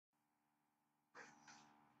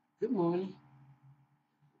Good morning,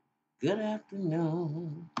 good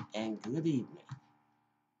afternoon, and good evening.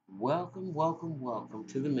 Welcome, welcome, welcome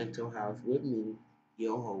to the Mental House with me,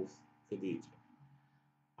 your host, Khadija.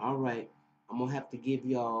 All right, I'm gonna have to give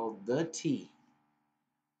y'all the tea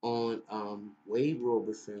on Wade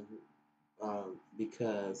Roberson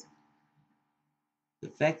because the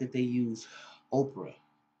fact that they use Oprah,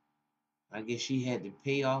 I guess she had to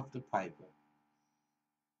pay off the piper.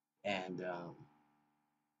 And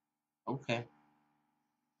okay,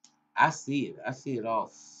 I see it. I see it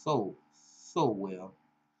all so well.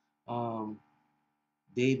 Um,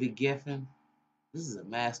 David Geffen. This is a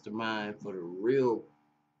mastermind for the real,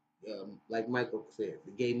 like Michael said,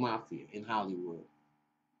 the gay mafia in Hollywood.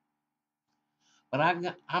 But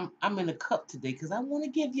I'm in a cup today because I want to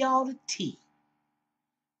give y'all the tea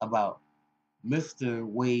about Mr.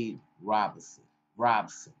 Wade Robson.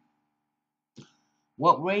 Robson.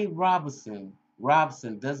 What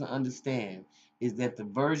Robson doesn't understand is that the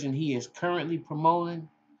version he is currently promoting,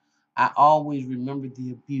 I always remembered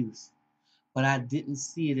the abuse, but I didn't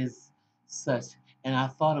see it as such, and I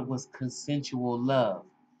thought it was consensual love.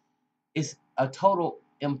 It's a total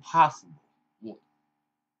impossible.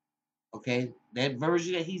 Okay, that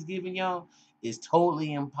version that he's giving y'all is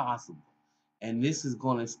totally impossible, and this is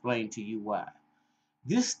going to explain to you why.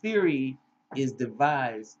 This theory is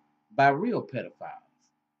devised by real pedophiles,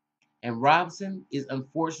 and Robson is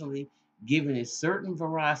unfortunately giving it certain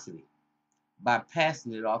veracity by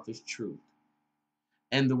passing it off as truth.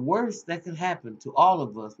 And the worst that could happen to all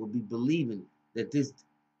of us will be believing that this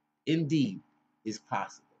indeed is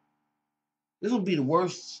possible. This would be the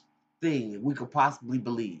worst thing that we could possibly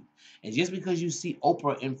believe. And just because you see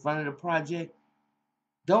Oprah in front of the project,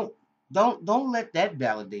 don't don't let that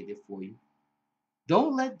validate it for you.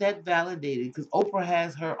 Don't let that validate it because Oprah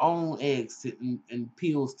has her own eggs and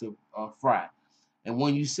peels to fry. And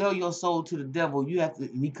when you sell your soul to the devil, you have to.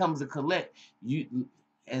 He comes to collect. You,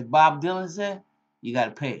 as Bob Dylan said, you got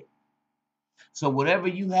to pay. So whatever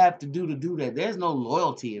you have to do that, there's no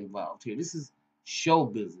loyalty involved here. This is show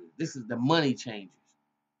business. This is the money changers.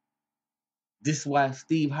 This is why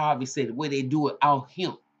Steve Harvey said the way they do it out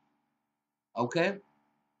him. Okay?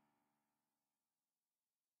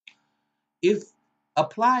 If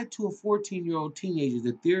applied to a 14-year-old teenager,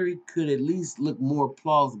 the theory could at least look more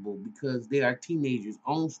plausible because they are teenagers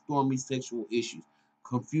own stormy sexual issues,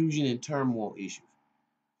 confusion and turmoil issues.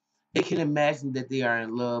 They can imagine that they are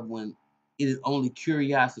in love when it is only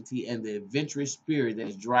curiosity and the adventurous spirit that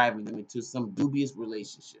is driving them into some dubious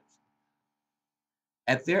relationships.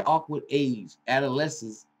 At their awkward age,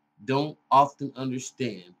 adolescents don't often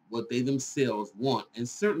understand what they themselves want and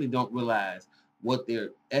certainly don't realize what their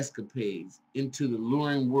escapades into the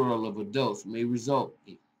luring world of adults may result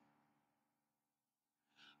in.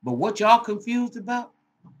 But what y'all confused about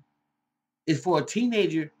is for a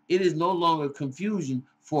teenager, it is no longer confusion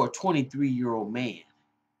for a 23-year-old man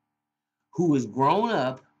who is grown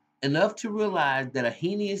up enough to realize that a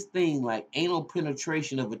heinous thing like anal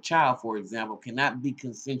penetration of a child, for example, cannot be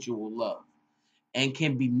consensual love and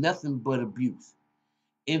can be nothing but abuse.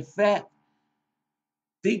 In fact,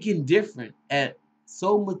 thinking different at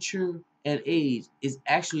so mature an age is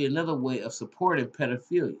actually another way of supporting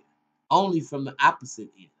pedophilia, only from the opposite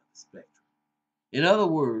end of the spectrum. In other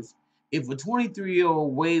words, if a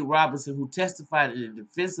 23-year-old Wade Robinson who testified in the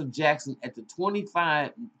defense of Jackson at the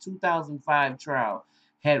 2005 trial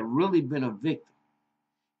had really been a victim,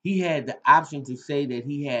 he had the option to say that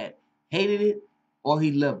he had hated it or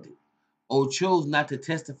he loved it, or chose not to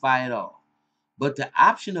testify at all. But the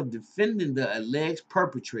option of defending the alleged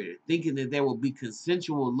perpetrator, thinking that there will be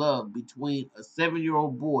consensual love between a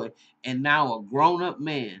 7-year-old boy and now a grown up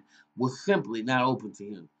man, was simply not open to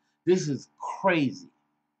him. This is crazy.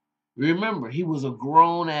 Remember, he was a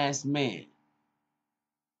grown ass man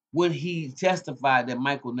when he testified that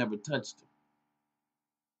Michael never touched him.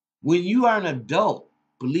 When you are an adult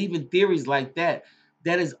believing theories like that,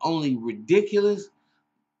 that is only ridiculous,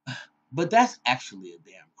 but that's actually a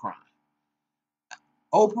damn crime.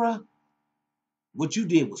 Oprah, what you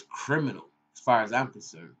did was criminal as far as I'm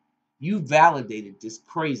concerned. You validated this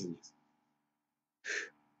craziness.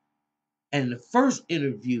 And in the first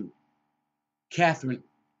interview, Catherine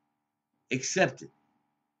accepted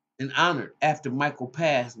and honored after Michael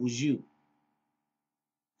passed was you.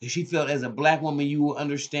 And she felt as a black woman, you will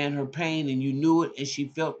understand her pain and you knew it. And she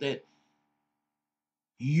felt that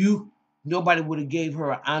you, nobody would have gave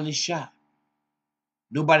her an honest shot.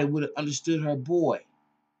 Nobody would have understood her boy.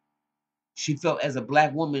 She felt as a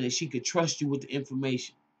black woman that she could trust you with the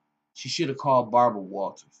information. She should have called Barbara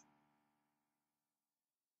Walters.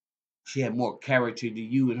 She had more character than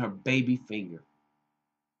you and her baby finger.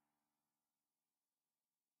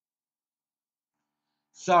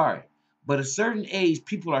 Sorry, but at a certain age,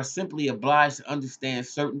 people are simply obliged to understand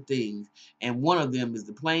certain things, and one of them is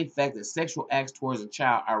the plain fact that sexual acts towards a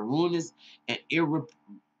child are ruinous and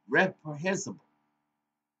irreprehensible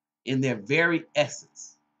in their very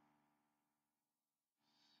essence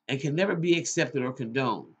and can never be accepted or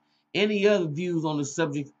condoned. Any other views on the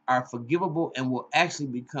subject are forgivable and will actually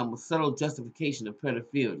become a subtle justification of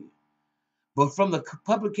pedophilia. But from the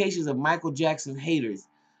publications of Michael Jackson haters,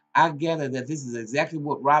 I gather that this is exactly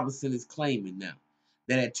what Robson is claiming now.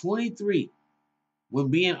 That at 23, when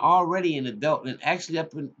being already an adult and actually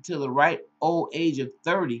up until the right old age of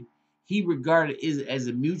 30, he regarded it as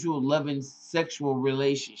a mutual loving sexual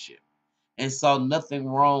relationship and saw nothing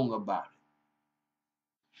wrong about it.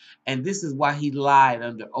 And this is why he lied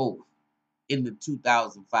under oath in the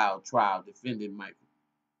 2005 trial defending Michael.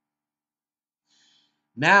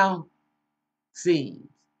 Now seems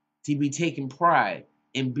to be taking pride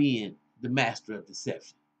in being the master of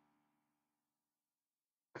deception.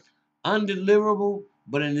 Undeliverable,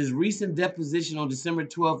 but in his recent deposition on December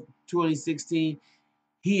 12, 2016,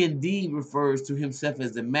 he indeed refers to himself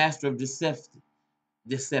as the master of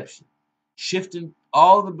deception, shifting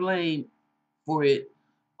all the blame for it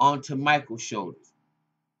onto Michael's shoulders.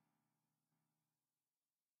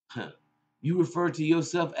 Huh. You refer to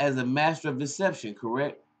yourself as a master of deception,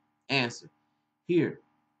 correct? Answer. Here.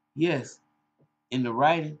 Yes. In the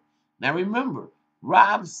writing. Now remember,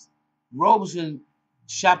 Robson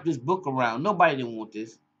shopped this book around. Nobody didn't want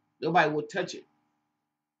this. Nobody would touch it.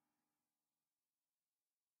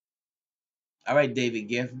 All right, David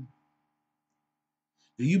Geffen.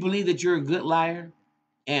 Do you believe that you're a good liar?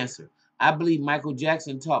 Answer. I believe Michael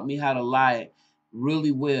Jackson taught me how to lie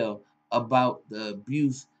really well about the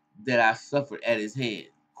abuse that I suffered at his hand.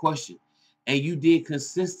 Question. And you did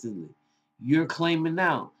consistently. You're claiming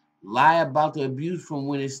now. Lie about the abuse from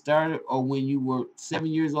when it started or when you were 7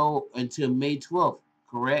 years old until May 12th,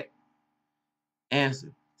 correct?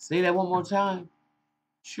 Answer. Say that one more time.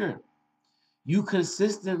 Sure. You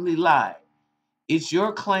consistently lied. It's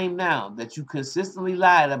your claim now that you consistently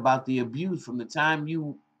lied about the abuse from the time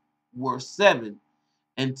you were 7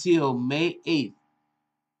 until May 8th,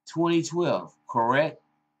 2012, correct?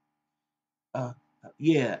 Uh,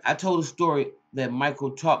 yeah, I told a story that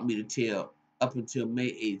Michael taught me to tell up until May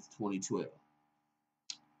 8th, 2012.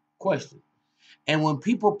 Question. And when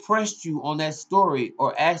people pressed you on that story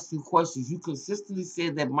or asked you questions, you consistently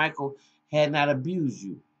said that Michael had not abused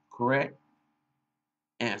you, correct?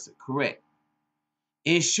 Answer. Correct.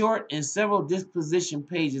 In short, in several disposition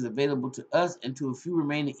pages available to us and to a few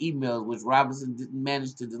remaining emails which Robson didn't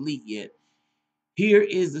manage to delete yet, here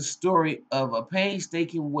is the story of a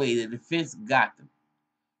painstaking way the defense got them.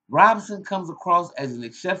 Robson comes across as an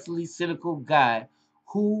exceptionally cynical guy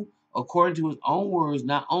who, according to his own words,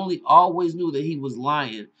 not only always knew that he was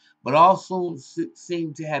lying, but also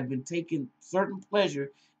seemed to have been taking certain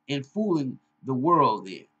pleasure in fooling the world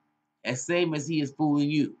there, as same as he is fooling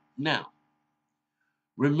you. Now,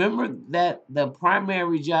 remember that the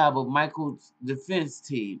primary job of Michael's defense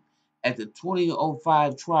team at the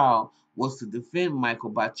 2005 trial was to defend Michael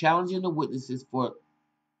by challenging the witnesses for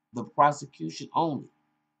the prosecution only.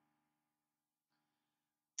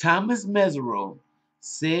 Thomas Mesereau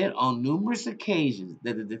said on numerous occasions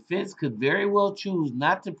that the defense could very well choose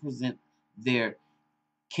not to present their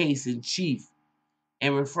case in chief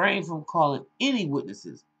and refrain from calling any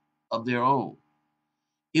witnesses of their own.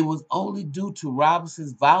 It was only due to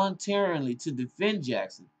Robson's voluntarily to defend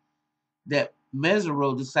Jackson that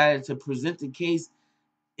Mesereau decided to present the case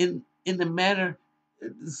in the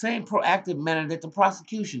same proactive manner that the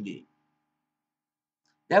prosecution did.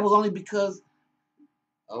 That was only because,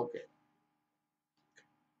 okay,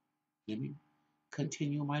 let me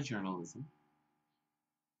continue my journalism.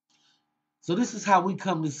 So this is how we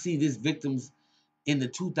come to see these victims in the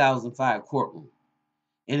 2005 courtroom.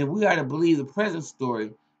 And if we are to believe the present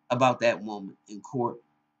story about that moment in court,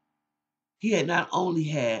 he had not only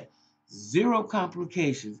had zero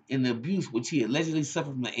complications in the abuse which he allegedly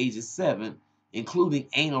suffered from the age of 7, including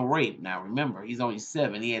anal rape. Now remember, he's only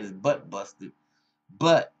 7. He had his butt busted.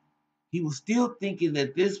 But he was still thinking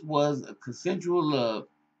that this was a consensual love,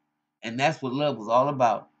 and that's what love was all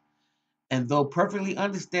about. And though perfectly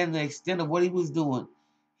understanding the extent of what he was doing,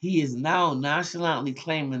 he is now nonchalantly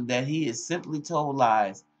claiming that he is simply told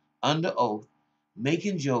lies under oath,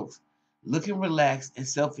 making jokes, looking relaxed and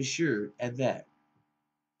self-assured at that.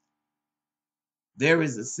 There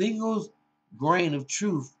is a single grain of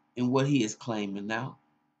truth in what he is claiming now.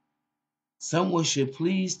 Someone should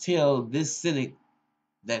please tell this cynic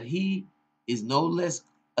that he is no less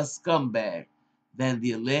a scumbag than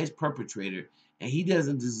the alleged perpetrator, and he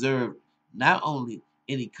doesn't deserve not only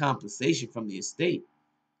any compensation from the estate,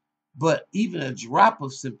 but even a drop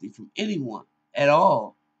of sympathy from anyone at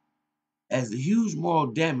all, as the huge moral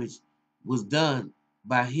damage was done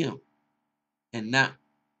by him and not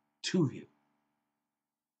to him.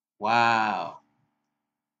 Wow.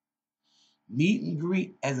 Meet and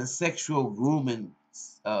greet as a sexual grooming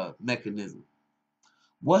mechanism.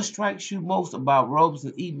 What strikes you most about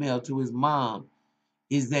Robson's email to his mom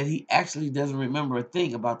is that he actually doesn't remember a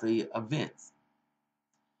thing about the events.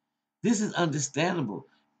 This is understandable,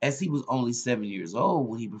 as he was only 7 years old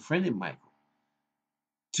when he befriended Michael.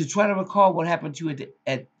 To try to recall what happened to you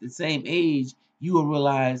at the same age, you will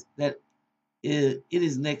realize that it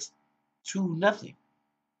is next to nothing.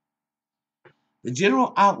 The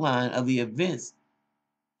general outline of the events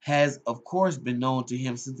has, of course, been known to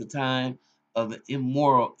him since the time of the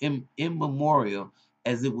immemorial,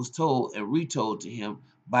 as it was told and retold to him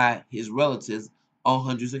by his relatives on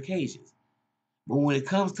hundreds of occasions. But when it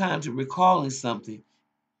comes time to recalling something,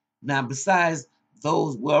 now besides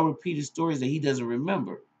those well-repeated stories that he doesn't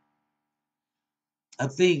remember, I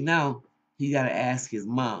think now he got to ask his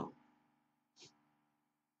mom.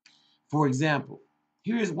 For example,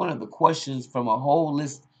 here is one of the questions from a whole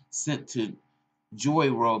list sent to Joy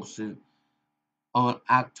Robson on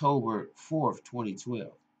October 4th,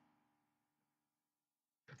 2012.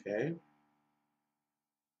 Okay.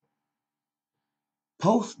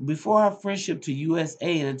 Post before our friendship to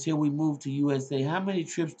USA and until we moved to USA, how many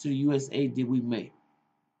trips to the USA did we make?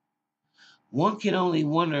 One can only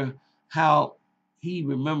wonder how he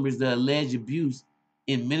remembers the alleged abuse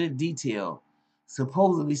in minute detail,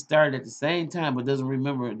 supposedly started at the same time, but doesn't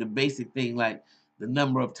remember the basic thing like the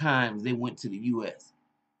number of times they went to the US.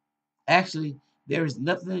 Actually, there is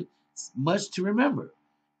nothing much to remember.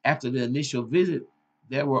 After the initial visit,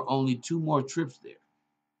 there were only 2 more trips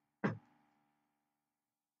there.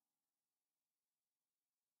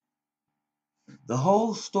 The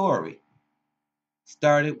whole story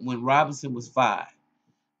started when Robinson was 5.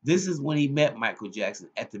 This is when he met Michael Jackson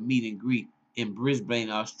at the meet and greet in Brisbane,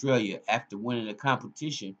 Australia, after winning a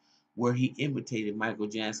competition where he imitated Michael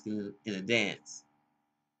Jackson in a dance.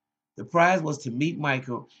 The prize was to meet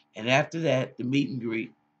Michael, and after that, the meet and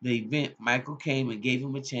greet, the event, Michael came and gave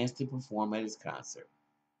him a chance to perform at his concert.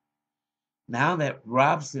 Now that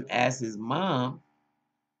Robson asked his mom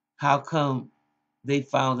how come they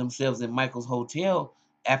found themselves in Michael's hotel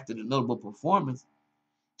after the notable performance,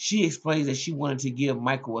 she explains that she wanted to give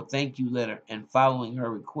Michael a thank you letter, and following her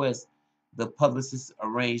request, the publicist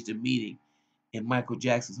arranged a meeting in Michael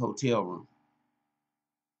Jackson's hotel room.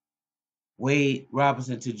 Wade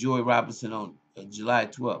Robinson to Joy Robinson on July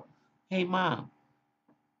 12th. Hey, Mom.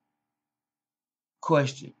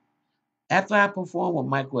 Question. After I performed with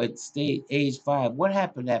Michael at age 5, what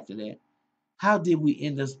happened after that? How did we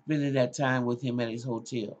end up spending that time with him at his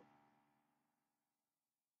hotel?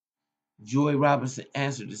 Joy Robinson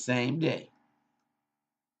answered the same day.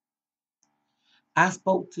 I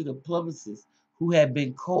spoke to the publicist who had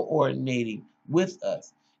been coordinating with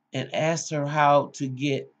us and asked her how to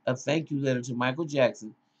get a thank you letter to Michael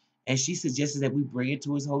Jackson, and she suggested that we bring it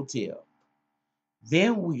to his hotel.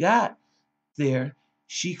 Then when we got there,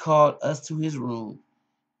 she called us to his room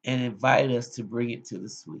and invited us to bring it to the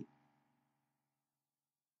suite.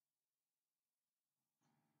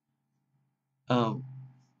 Um,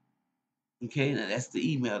 okay, now that's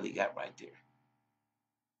the email they got right there.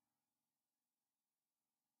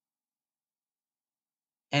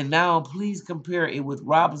 And now please compare it with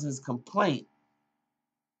Robinson's complaint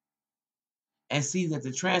and see that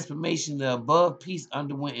the transformation the above piece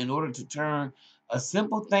underwent in order to turn a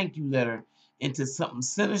simple thank you letter into something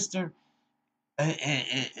sinister,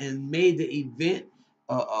 and made the event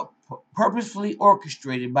purposefully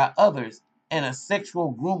orchestrated by others and a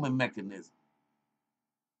sexual grooming mechanism.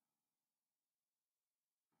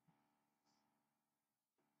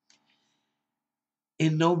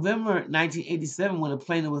 In November 1987, when the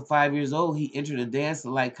plaintiff was 5 years old, he entered a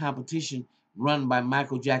dance-alike competition run by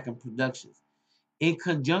Michael Jackson Productions. In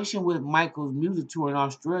conjunction with Michael's music tour in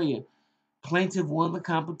Australia, plaintiff won the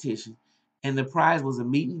competition, and the prize was a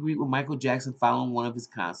meet and greet with Michael Jackson following one of his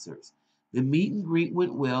concerts. The meet and greet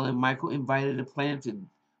went well, and Michael invited the plaintiff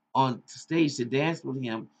on stage to dance with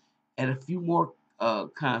him at a few more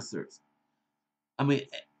concerts. I mean,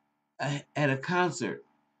 at a concert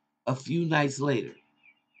a few nights later.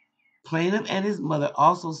 Plaintiff and his mother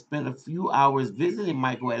also spent a few hours visiting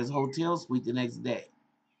Michael at his hotel suite the next day.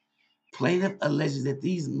 Plaintiff alleges that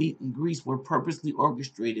these meet and greets were purposely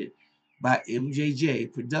orchestrated by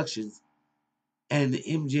MJJ Productions and the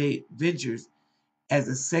MJ Ventures as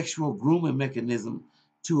a sexual grooming mechanism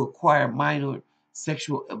to acquire minor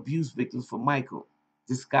sexual abuse victims for Michael.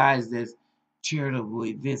 disguised as charitable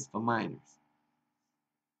events for minors.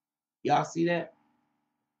 Y'all see that?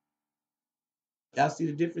 Y'all see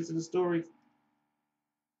the difference in the stories?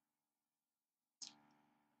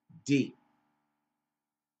 Deep.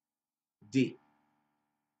 Deep.